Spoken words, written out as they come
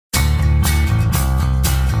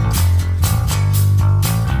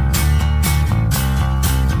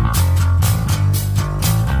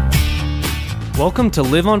Welcome to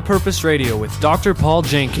Live on Purpose Radio with Dr. Paul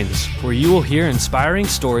Jenkins, where you will hear inspiring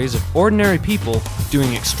stories of ordinary people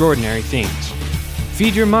doing extraordinary things.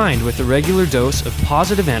 Feed your mind with a regular dose of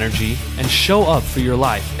positive energy and show up for your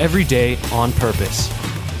life every day on purpose.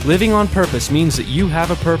 Living on purpose means that you have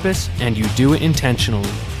a purpose and you do it intentionally.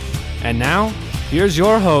 And now, here's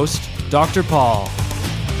your host, Dr. Paul.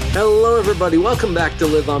 Hello, everybody. Welcome back to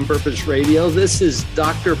Live on Purpose Radio. This is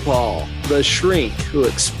Dr. Paul, the shrink who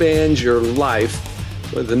expands your life,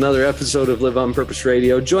 with another episode of Live on Purpose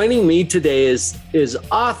Radio. Joining me today is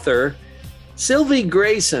author Sylvie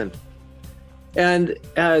Grayson. And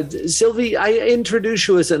Sylvie, I introduce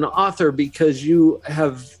you as an author because you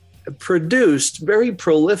have produced very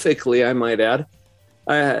prolifically, I might add,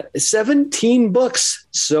 17 books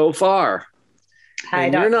so far. Hi,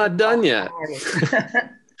 and you're not done yet.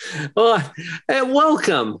 Well,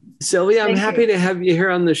 welcome, Sylvie. I'm happy to have you here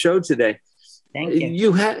on the show today. Thank you.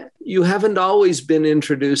 You haven't always been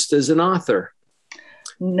introduced as an author.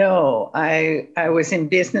 No, I was in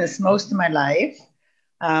business most of my life.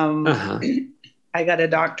 I got a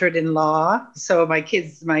doctorate in law, so my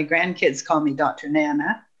grandkids call me Dr.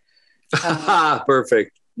 Nana.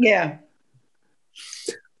 Perfect. Yeah.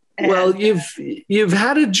 Well, you've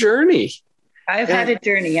had a journey. I've had a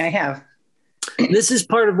journey. I have. This is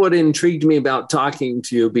part of what intrigued me about talking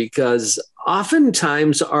to you, because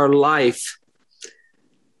oftentimes our life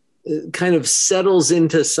kind of settles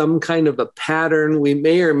into some kind of a pattern. We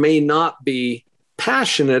may or may not be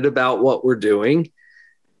passionate about what we're doing.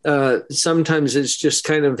 Sometimes it's just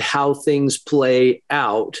kind of how things play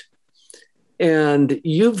out. And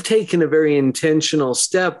you've taken a very intentional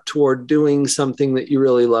step toward doing something that you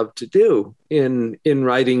really love to do in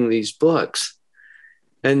writing these books.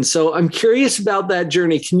 And so I'm curious about that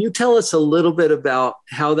journey. Can you tell us a little bit about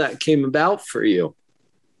how that came about for you?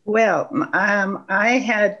 Well, I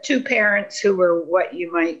had two parents who were what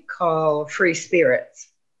you might call free spirits.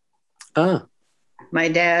 My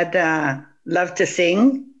dad loved to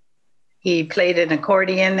sing. He played an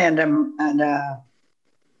accordion and a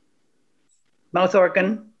mouth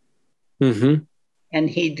organ. Mm-hmm. And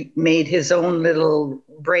he made his own little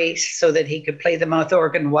brace so that he could play the mouth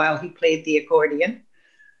organ while he played the accordion.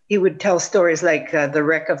 He would tell stories like the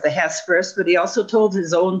wreck of the Hesperus, but he also told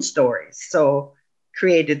his own stories. So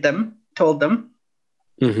created them, told them.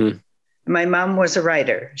 Mm-hmm. My mom was a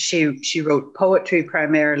writer. She wrote poetry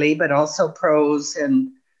primarily, but also prose and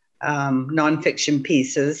nonfiction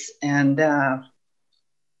pieces. And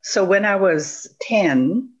so when I was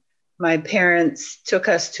 10, my parents took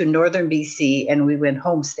us to northern BC and we went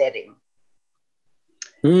homesteading.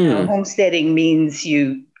 Now, homesteading means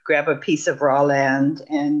you grab a piece of raw land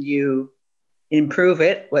and you improve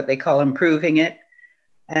it, what they call improving it,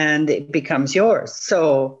 and it becomes yours.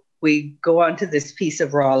 So we go onto this piece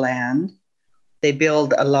of raw land. They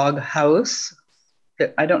build a log house.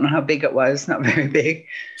 I don't know how big it was, not very big.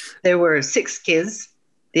 There were 6 kids.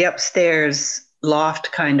 The upstairs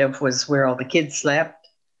loft kind of was where all the kids slept.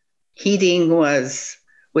 Heating was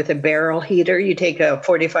with a barrel heater. You take a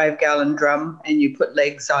 45-gallon drum and you put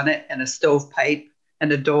legs on it and a stovepipe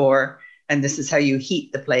and a door, and this is how you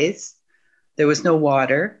heat the place. There was no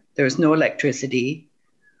water. There was no electricity.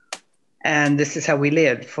 And this is how we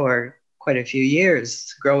lived for quite a few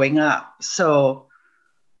years growing up. So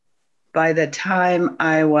by the time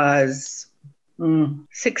I was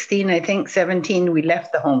 16, I think, 17, we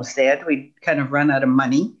left the homestead. We'd kind of run out of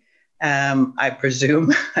money, I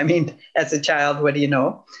presume. I mean, as a child, what do you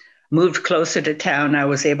know? Moved closer to town. I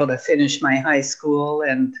was able to finish my high school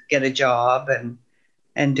and get a job and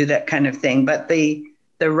do that kind of thing. But the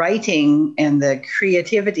writing and the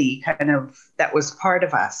creativity that was part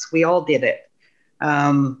of us. We all did it.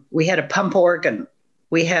 We had a pump organ.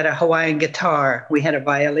 We had a Hawaiian guitar. We had a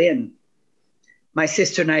violin. My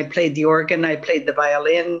sister and I played the organ. I played the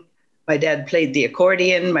violin. My dad played the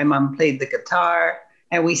accordion. My mom played the guitar.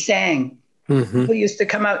 And we sang. Mm-hmm. People used to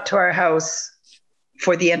come out to our house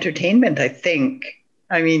for the entertainment, I think.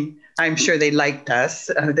 I mean, I'm sure they liked us.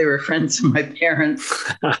 They were friends of my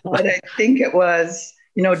parents. But I think it was,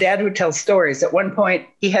 Dad would tell stories. At one point,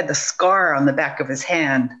 he had the scar on the back of his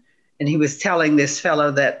hand. And he was telling this fellow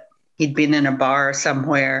that he'd been in a bar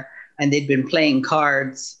somewhere and they'd been playing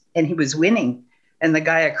cards and he was winning. And the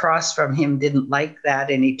guy across from him didn't like that.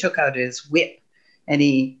 And he took out his whip and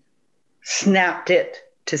he snapped it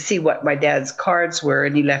to see what my dad's cards were.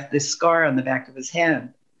 And he left this scar on the back of his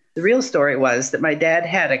hand. The real story was that my dad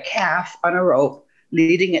had a calf on a rope,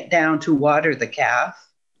 leading it down to water the calf.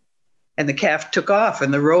 And the calf took off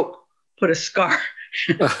and the rope put a scar,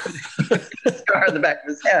 on the back of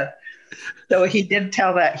his head. So he did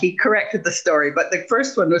tell that. He corrected the story, but the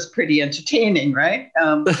first one was pretty entertaining, right?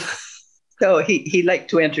 So he liked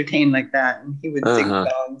to entertain like that, and he would sing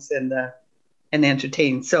songs and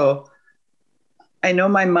entertain. So I know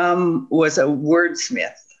my mom was a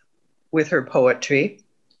wordsmith with her poetry.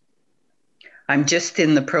 I'm just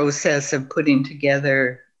in the process of putting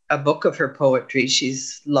together a book of her poetry.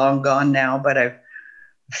 She's long gone now, but I've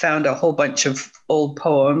found a whole bunch of old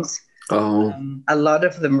poems. Oh. A lot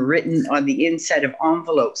of them written on the inside of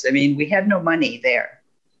envelopes. I mean, we had no money there.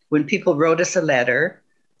 When people wrote us a letter,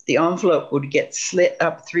 the envelope would get slit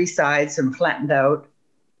up 3 sides and flattened out,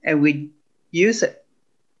 and we'd use it.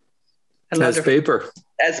 As paper.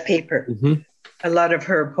 As paper. Mm-hmm. A lot of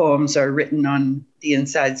her poems are written on the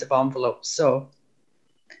insides of envelopes. So,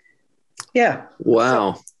 yeah.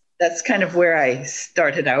 Wow. So that's kind of where I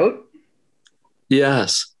started out.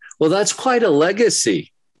 Yes. Well, that's quite a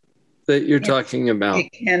legacy that you're talking about.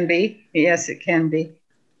 It can be. Yes, it can be.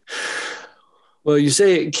 Well, you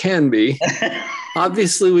say it can be.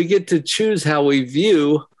 Obviously, we get to choose how we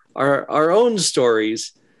view our own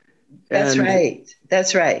stories. That's right.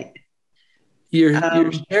 That's right. You're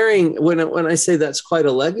sharing, when I say that's quite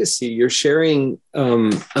a legacy, you're sharing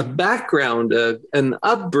a background, an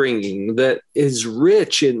upbringing that is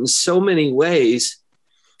rich in so many ways,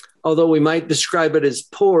 although we might describe it as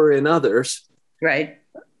poor in others. Right.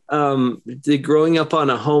 The growing up on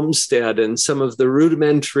a homestead and some of the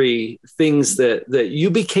rudimentary things that you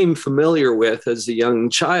became familiar with as a young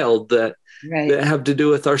child that have to do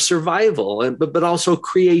with our survival, but also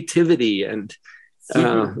creativity and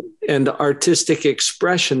artistic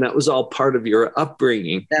expression. That was all part of your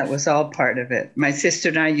upbringing. That was all part of it. My sister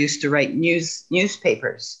and I used to write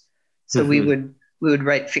newspapers. So we would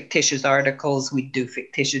write fictitious articles. We'd do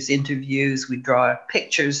fictitious interviews. We'd draw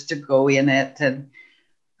pictures to go in it.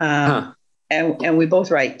 And we both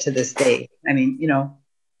write to this day. I mean,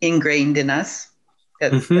 ingrained in us.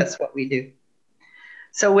 That's what we do.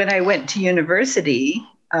 So when I went to university,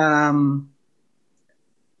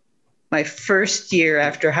 my first year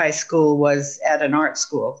after high school was at an art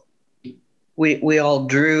school. We all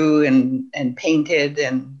drew and painted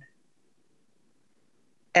and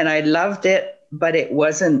I loved it, but it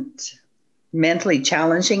wasn't mentally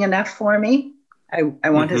challenging enough for me. I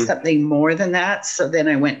wanted something more than that. So then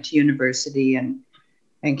I went to university and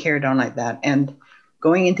carried on like that. And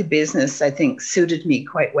going into business, I think, suited me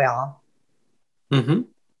quite well. Mm-hmm.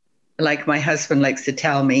 Like my husband likes to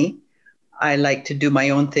tell me, I like to do my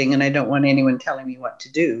own thing and I don't want anyone telling me what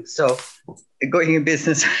to do. So going in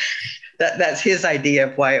business, that's his idea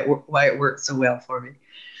of why it worked so well for me.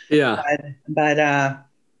 Yeah. But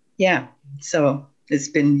yeah, so it's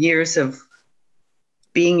been years of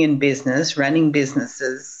being in business, running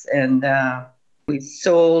businesses, and we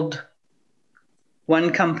sold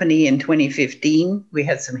one company in 2015. We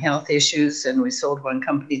had some health issues and we sold one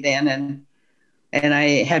company then, and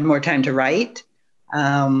I had more time to write.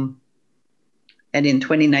 And in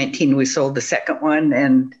 2019, we sold the second one,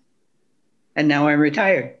 and now I'm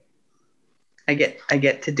retired. I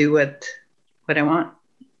get to do what I want.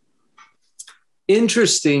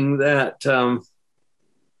 Interesting that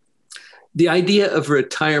the idea of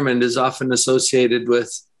retirement is often associated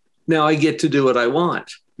with, now I get to do what I want.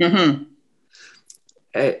 Mm-hmm.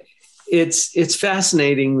 It's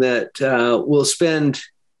fascinating that we'll spend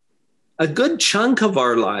a good chunk of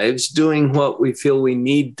our lives doing what we feel we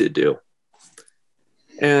need to do.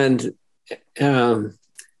 And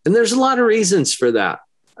there's a lot of reasons for that.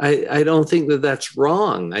 I don't think that that's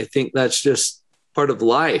wrong. I think that's just part of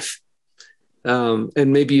life.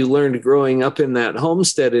 And maybe you learned growing up in that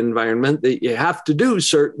homestead environment that you have to do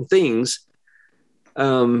certain things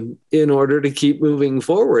in order to keep moving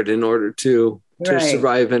forward, in order to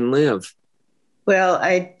survive and live. Well,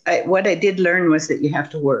 I what I did learn was that you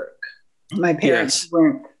have to work. My parents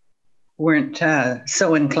weren't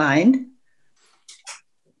so inclined.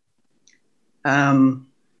 I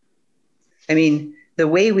mean, the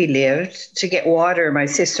way we lived, to get water, my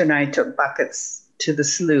sister and I took buckets to the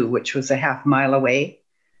slough, which was a half mile away.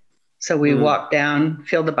 So we walked down,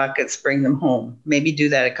 fill the buckets, bring them home, maybe do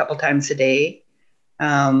that a couple times a day.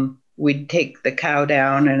 We'd take the cow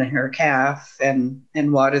down and her calf and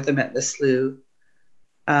water them at the slough.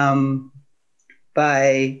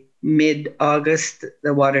 By mid-August,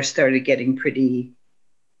 the water started getting pretty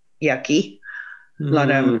yucky. A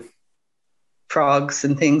lot of frogs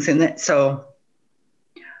and things in it. So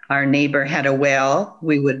our neighbor had a well.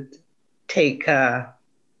 We would take a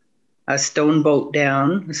stone boat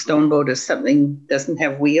down. A stone boat is something that doesn't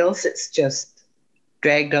have wheels. It's just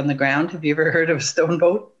dragged on the ground. Have you ever heard of a stone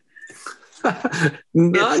boat?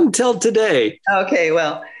 Not until today. Okay,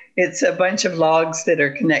 well, It's a bunch of logs that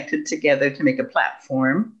are connected together to make a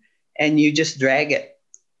platform, and you just drag it.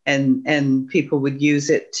 And people would use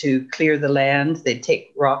it to clear the land. They'd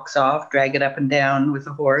take rocks off, drag it up and down with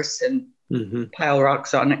a horse, and pile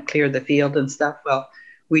rocks on it, clear the field and stuff. Well,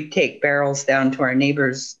 we'd take barrels down to our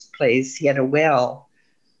neighbor's place. He had a well,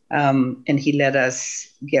 and he let us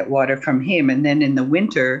get water from him. And then in the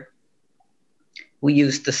winter, we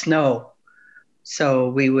used the snow. So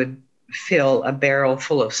we would fill a barrel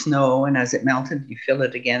full of snow, and as it melted, you fill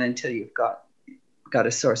it again until you've got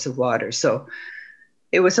a source of water. So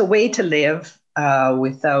it was a way to live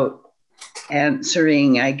without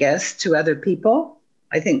answering, I guess, to other people.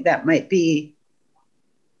 I think that might be,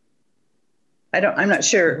 I'm not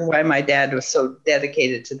sure why my dad was so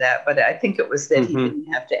dedicated to that, but I think it was that he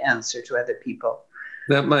didn't have to answer to other people.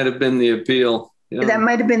 That might have been the appeal. Yeah. That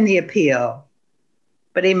might have been the appeal.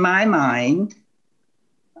 But in my mind,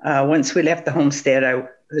 once we left the homestead,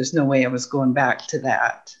 there's no way I was going back to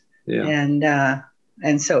that. Yeah.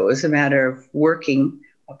 And so it was a matter of working.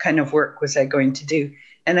 What kind of work was I going to do?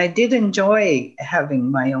 And I did enjoy having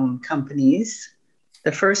my own companies.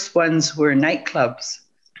 The first ones were nightclubs.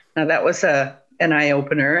 Now that was an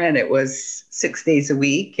eye-opener, and it was 6 days a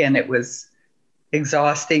week, and it was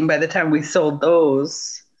exhausting. By the time we sold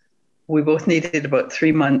those, we both needed about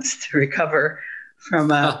 3 months to recover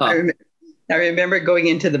from. I remember going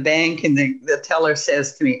into the bank, and the teller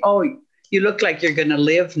says to me, "Oh, you look like you're going to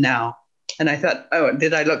live now." And I thought, "Oh,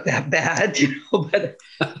 did I look that bad?" But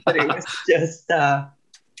it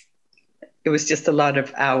was just a lot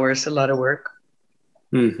of hours, a lot of work.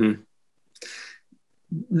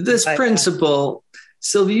 This principle,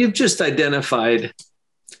 Sylvia, you've just identified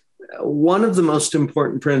one of the most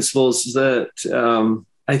important principles that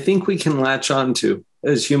I think we can latch onto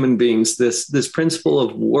as human beings. This principle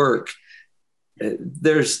of work.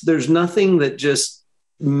 There's nothing that just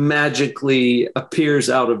magically appears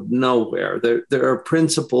out of nowhere. There are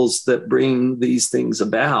principles that bring these things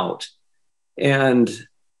about, and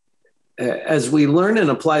as we learn and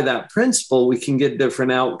apply that principle, we can get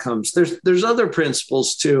different outcomes. There's other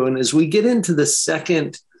principles too. And as we get into the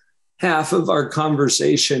second half of our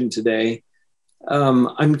conversation today,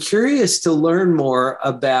 I'm curious to learn more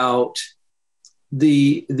about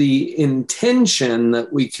the intention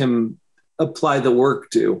that we can apply the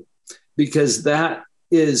work to, because that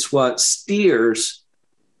is what steers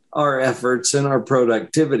our efforts and our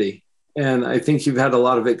productivity. And I think you've had a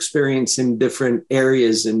lot of experience in different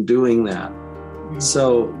areas in doing that.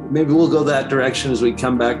 So maybe we'll go that direction as we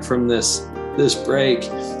come back from this break.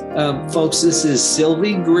 Folks, this is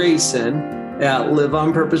Sylvie Grayson at Live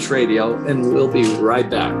on Purpose Radio, and we'll be right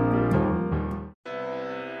back.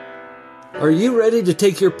 Are you ready to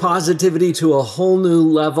take your positivity to a whole new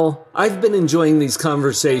level? I've been enjoying these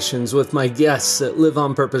conversations with my guests at Live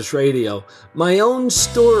on Purpose Radio. My own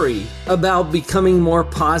story about becoming more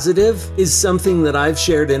positive is something that I've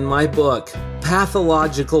shared in my book,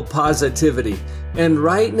 Pathological Positivity. And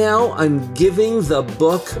right now, I'm giving the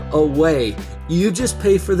book away. You just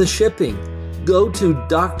pay for the shipping. Go to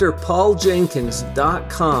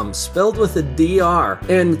drpauljenkins.com, spelled with a DR,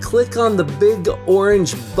 and click on the big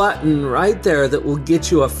orange button right there that will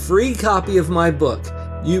get you a free copy of my book.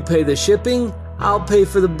 You pay the shipping, I'll pay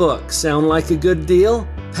for the book. Sound like a good deal?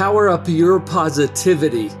 Power up your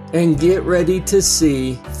positivity and get ready to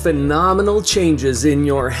see phenomenal changes in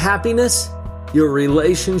your happiness, your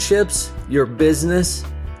relationships, your business,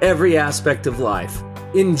 every aspect of life.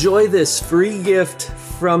 Enjoy this free gift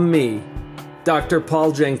from me.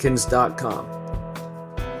 drpauljenkins.com.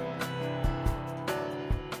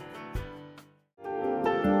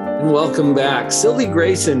 And welcome back. Sylvie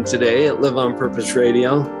Grayson today at Live on Purpose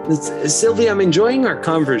Radio. Sylvie, I'm enjoying our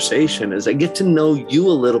conversation as I get to know you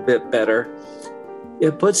a little bit better.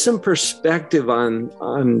 It puts some perspective on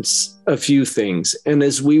a few things. And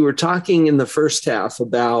as we were talking in the first half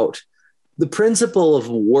about the principle of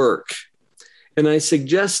work, and I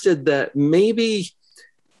suggested that maybe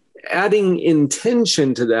adding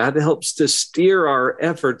intention to that helps to steer our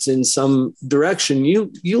efforts in some direction.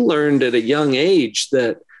 You learned at a young age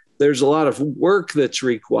that there's a lot of work that's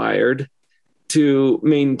required to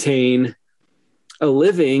maintain a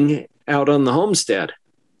living out on the homestead.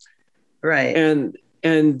 Right.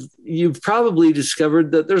 And you've probably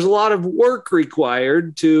discovered that there's a lot of work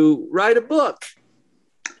required to write a book.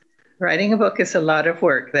 Writing a book is a lot of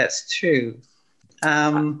work. That's true.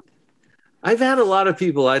 I've had a lot of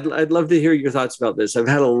people, I'd love to hear your thoughts about this. I've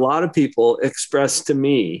had a lot of people express to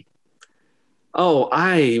me, oh,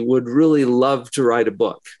 I would really love to write a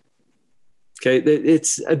book. Okay,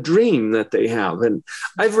 it's a dream that they have. And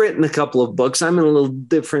I've written a couple of books. I'm in a little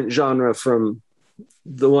different genre from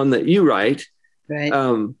the one that you write. Right.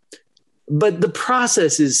 But the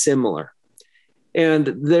process is similar. And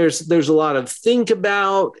there's a lot of think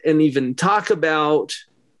about and even talk about.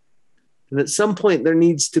 And at some point, there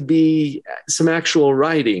needs to be some actual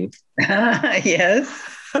writing.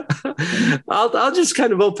 Yes. I'll just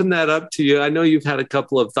kind of open that up to you. I know you've had a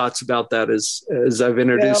couple of thoughts about that as I've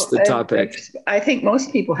introduced the topic. I think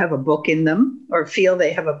most people have a book in them or feel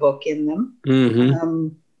they have a book in them. Mm-hmm.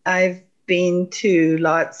 I've been to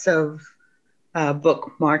lots of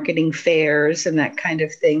book marketing fairs and that kind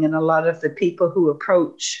of thing. And a lot of the people who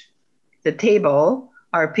approach the table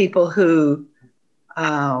are people who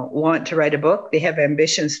want to write a book. They have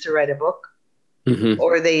ambitions to write a book. Mm-hmm.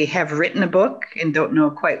 Or they have written a book and don't know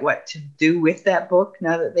quite what to do with that book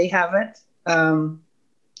now that they have it. And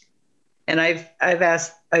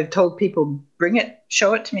I've told people, bring it,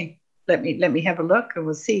 show it to me. Let me have a look and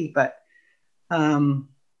we'll see. But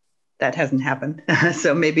that hasn't happened.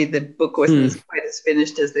 So maybe the book wasn't quite as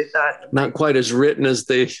finished as they thought. Not quite as written as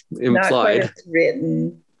they implied. Not quite as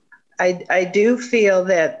written. I do feel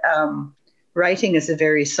that writing is a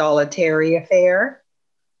very solitary affair.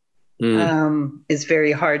 It's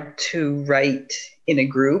very hard to write in a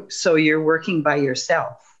group. So you're working by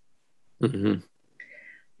yourself. Mm-hmm.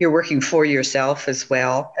 You're working for yourself as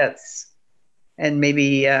well. And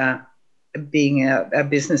maybe being a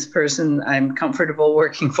business person, I'm comfortable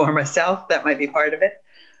working for myself. That might be part of it.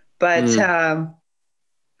 But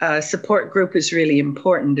a support group is really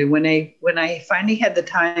important. And when I finally had the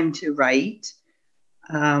time to write,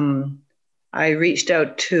 I reached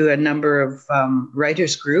out to a number of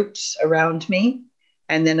writers groups around me,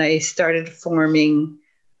 and then I started forming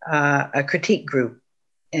a critique group.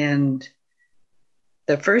 And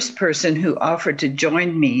the first person who offered to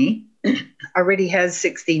join me already has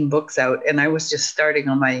 16 books out, and I was just starting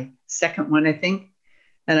on my second one, I think.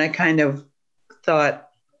 And I kind of thought,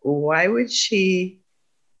 why would she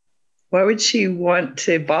want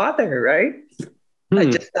to bother, right? I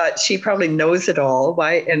just thought she probably knows it all.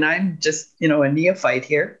 Why? And I'm just, a neophyte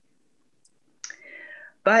here.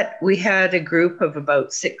 But we had a group of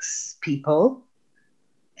about 6 people.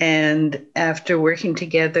 And after working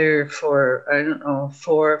together for,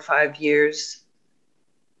 4 or 5 years,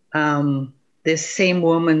 this same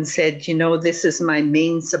woman said, this is my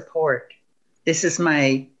main support. This is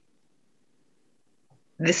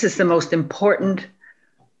the most important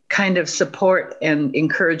kind of support and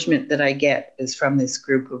encouragement that I get is from this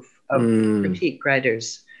group of critique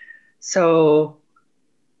writers. So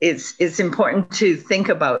it's important to think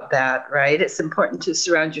about that, right? It's important to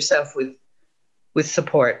surround yourself with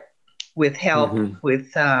support, with help,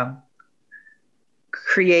 with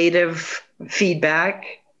creative feedback,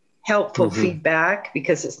 helpful feedback,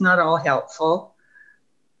 because it's not all helpful.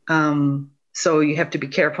 So you have to be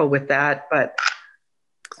careful with that, but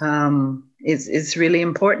it's really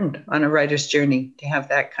important on a writer's journey to have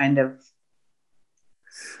that kind of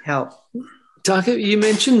help. You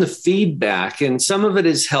mentioned the feedback, and some of it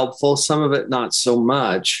is helpful, some of it not so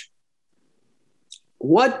much.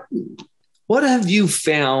 What have you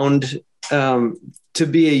found to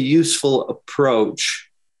be a useful approach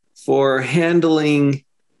for handling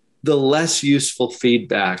the less useful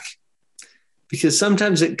feedback? Because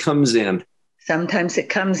sometimes it comes in.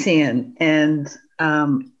 And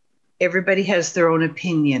everybody has their own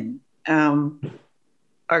opinion.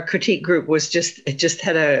 Our critique group just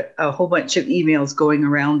had a whole bunch of emails going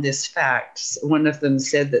around this fact. One of them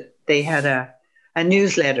said that they had a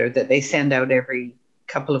newsletter that they send out every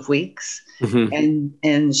couple of weeks,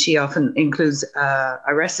 and she often includes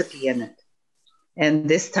a recipe in it. And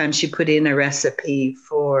this time she put in a recipe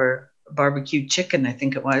for barbecued chicken, I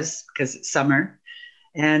think it was, because it's summer.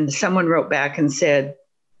 And someone wrote back and said,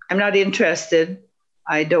 I'm not interested.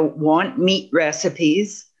 I don't want meat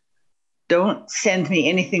recipes. Don't send me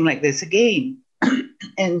anything like this again.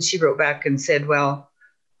 And she wrote back and said, well,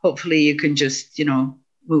 hopefully you can just,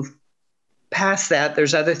 move past that.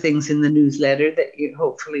 There's other things in the newsletter that you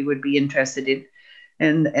hopefully would be interested in.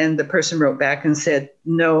 And the person wrote back and said,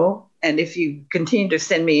 no. And if you continue to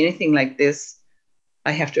send me anything like this,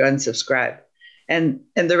 I have to unsubscribe. And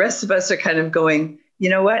the rest of us are kind of going, you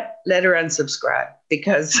know what? Let her unsubscribe,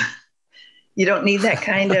 because you don't need that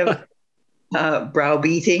kind of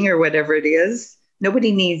browbeating or whatever it is.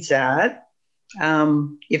 Nobody needs that.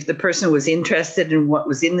 If the person was interested in what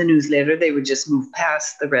was in the newsletter, they would just move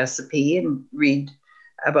past the recipe and read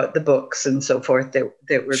about the books and so forth that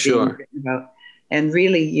were being written about. And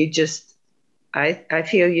really, I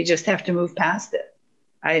feel you just have to move past it.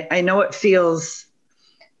 I know it feels,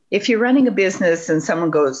 if you're running a business and someone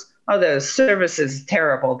goes, oh, the service is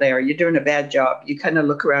terrible there. You're doing a bad job. You kind of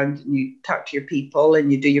look around and you talk to your people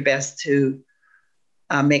and you do your best to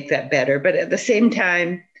make that better. But at the same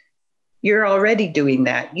time, you're already doing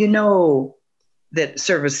that. You know that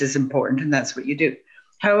service is important and that's what you do.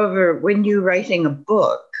 However, when you're writing a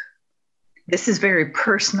book, this is very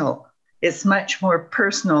personal. It's much more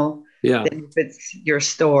personal than if it's your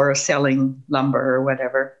store selling lumber or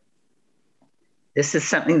whatever. This is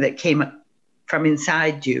something that came from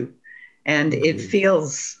inside you, and it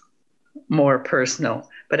feels more personal.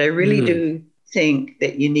 But I really do think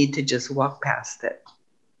that you need to just walk past it.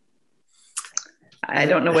 I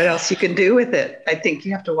don't know what else you can do with it. I think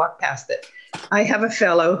you have to walk past it. I have a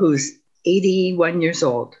fellow who's 81 years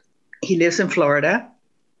old. He lives in Florida.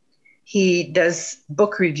 He does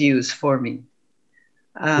book reviews for me.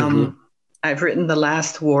 I've written the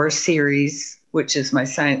Last War series, which is my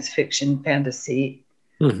science fiction fantasy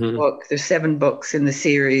book. There's 7 books in the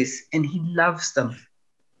series, and he loves them.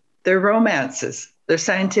 They're romances. They're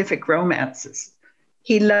scientific romances.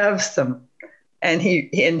 He loves them. And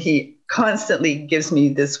he constantly gives me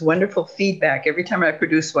this wonderful feedback every time I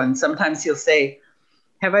produce one. Sometimes he'll say,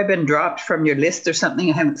 have I been dropped from your list or something?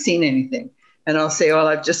 I haven't seen anything. And I'll say, well,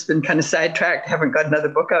 I've just been kind of sidetracked. Haven't got another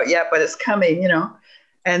book out yet, but it's coming,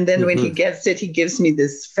 And then when he gets it, he gives me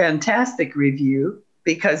this fantastic review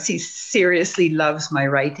because he seriously loves my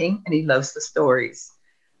writing and he loves the stories.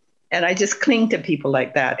 And I just cling to people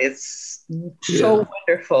like that. It's so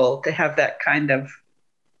wonderful to have that kind of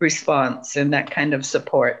response and that kind of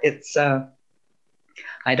support. It's,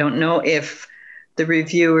 I don't know if the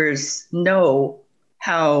reviewers know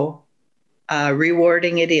how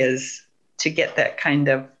rewarding it is to get that kind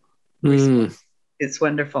of response. It's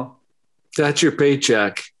wonderful. That's your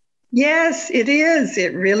paycheck. Yes, it is.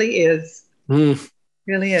 It really is.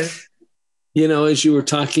 Really is. As you were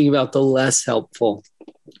talking about the less helpful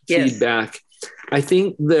feedback, I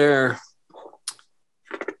think there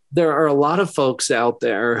are a lot of folks out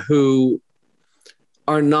there who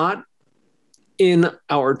are not in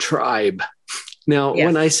our tribe. Now,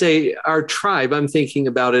 when I say our tribe, I'm thinking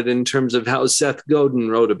about it in terms of how Seth Godin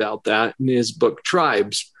wrote about that in his book,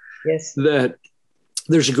 Tribes. Yes. That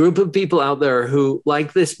there's a group of people out there who,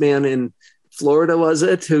 like this man in Florida, was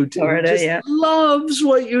it? Who just loves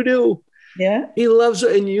what you do. Yeah. He loves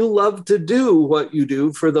it, and you love to do what you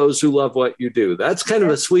do for those who love what you do. That's kind of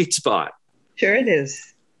a sweet spot. Sure it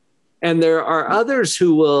is. And there are others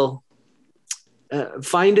who will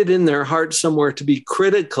find it in their heart somewhere to be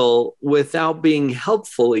critical without being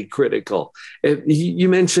helpfully critical. You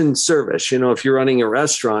mentioned service. If you're running a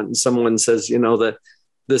restaurant and someone says, that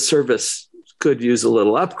the service could use a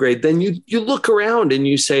little upgrade, then you look around and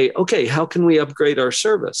you say, okay, how can we upgrade our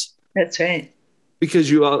service? That's right.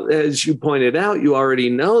 Because as you pointed out, you already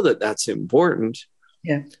know that that's important.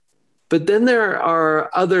 Yeah. But then there are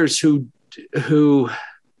others who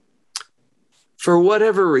for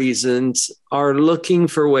whatever reasons, are looking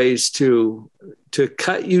for ways to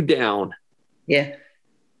cut you down. Yeah.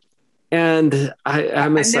 And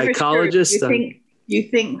I'm a psychologist. Sure. You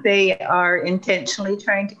think they are intentionally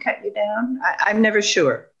trying to cut you down? I'm never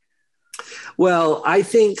sure. Well, I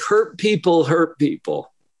think hurt people hurt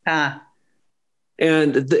people. And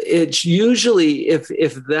it's usually, if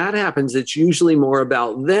that happens, it's usually more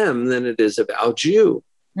about them than it is about you.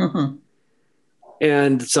 Mm-hmm.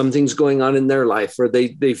 And something's going on in their life, or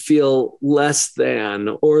they feel less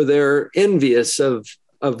than, or they're envious of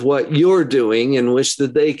what you're doing and wish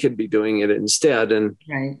that they could be doing it instead. And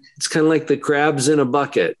It's kind of like the crabs in a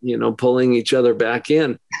bucket, pulling each other back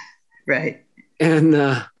in. Right. And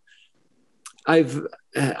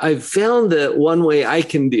I've found that one way I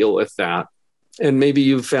can deal with that, and maybe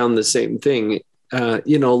you've found the same thing,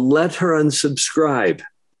 let her unsubscribe.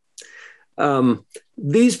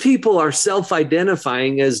 These people are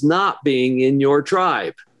self-identifying as not being in your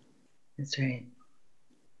tribe. That's right.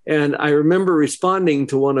 And I remember responding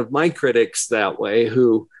to one of my critics that way,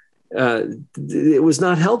 who it was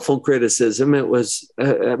not helpful criticism. It was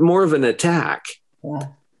more of an attack. Yeah.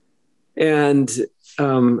 And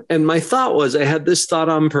my thought was, I had this thought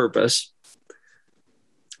on purpose.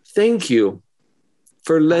 Thank you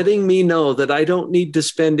for letting me know that I don't need to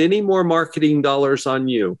spend any more marketing dollars on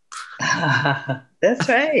you. That's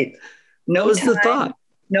right. No, that was the thought.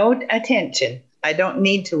 No attention. I don't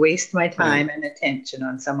need to waste my time and attention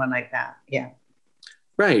on someone like that. Yeah.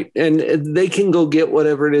 Right. And they can go get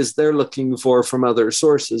whatever it is they're looking for from other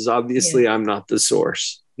sources. Obviously, I'm not the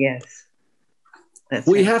source. Yes.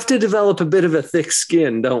 We have to develop a bit of a thick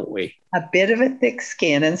skin, don't we? A bit of a thick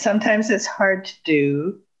skin. And sometimes it's hard to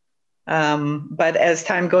do. But as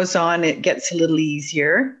time goes on, it gets a little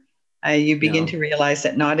easier. You begin to realize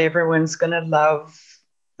that not everyone's going to love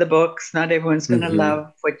the books. Not everyone's going to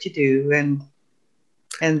love what you do.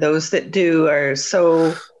 And those that do are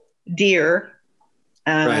so dear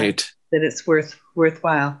that it's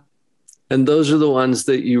worthwhile. And those are the ones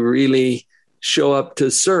that you really show up to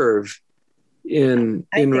serve in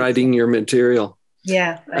writing your material.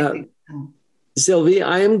 Yeah, I think so. Sylvie,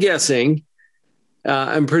 I am guessing,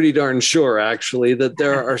 I'm pretty darn sure actually, that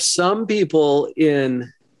there are some people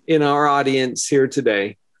in our audience here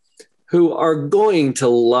today who are going to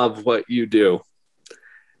love what you do,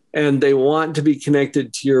 and they want to be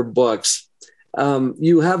connected to your books.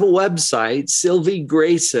 You have a website,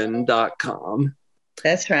 sylviegrayson.com.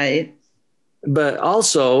 That's right. But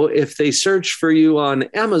also, if they search for you on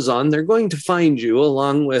Amazon, they're going to find you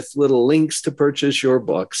along with little links to purchase your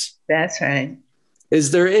books. That's right.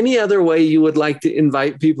 Is there any other way you would like to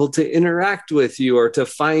invite people to interact with you or to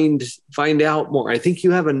find out more? I think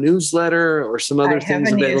you have a newsletter or some other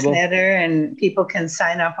things available. I have a newsletter, and people can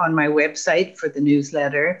sign up on my website for the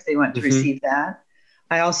newsletter if they want to receive that.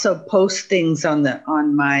 I also post things on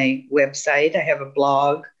my website. I have a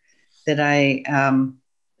blog that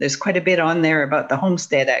there's quite a bit on there about the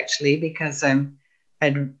homestead, actually, because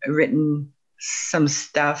I'd written some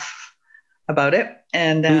stuff about it,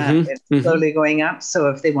 and it's slowly going up. So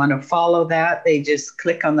if they want to follow that, they just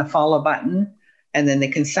click on the follow button, and then they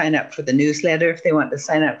can sign up for the newsletter if they want to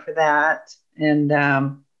sign up for that. And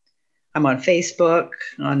I'm on Facebook,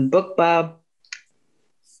 on BookBub,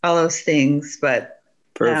 all those things. But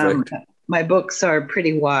my books are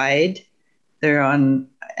pretty wide. They're on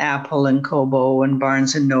Apple and Kobo and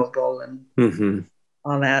Barnes and Noble and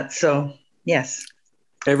all that. So, yes.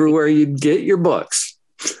 Everywhere you'd get your books.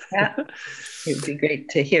 Yeah. It'd be great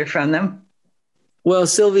to hear from them. Well,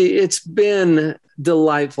 Sylvie, it's been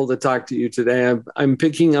delightful to talk to you today. I'm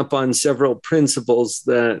picking up on several principles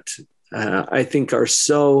that I think are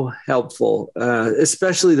so helpful,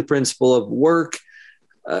 especially the principle of work,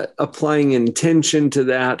 applying intention to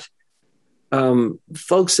that.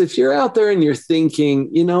 Folks, if you're out there and you're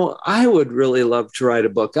thinking, I would really love to write a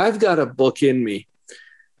book. I've got a book in me.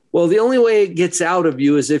 Well, the only way it gets out of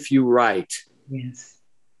you is if you write. Yes.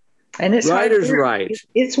 And it's writers write.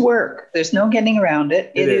 It's work. There's no getting around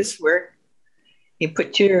it. It is work. You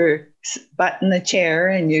put your butt in the chair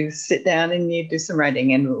and you sit down and you do some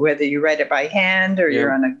writing. And whether you write it by hand or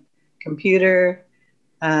you're on a computer,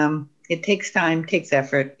 it takes time, takes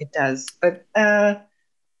effort. It does. But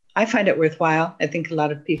I find it worthwhile. I think a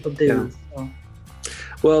lot of people do. Yeah. So.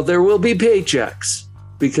 Well, there will be paychecks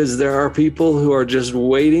because there are people who are just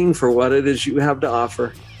waiting for what it is you have to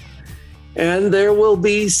offer. And there will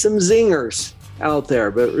be some zingers out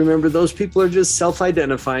there. But remember, those people are just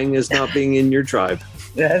self-identifying as not being in your tribe.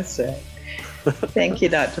 That's it. Thank you,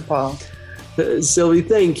 Dr. Paul. Sylvie,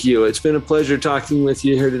 thank you. It's been a pleasure talking with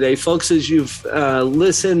you here today. Folks, as you've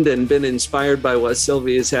listened and been inspired by what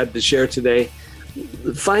Sylvie has had to share today,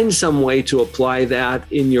 find some way to apply that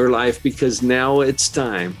in your life, because now it's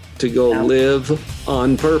time to go live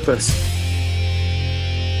on purpose.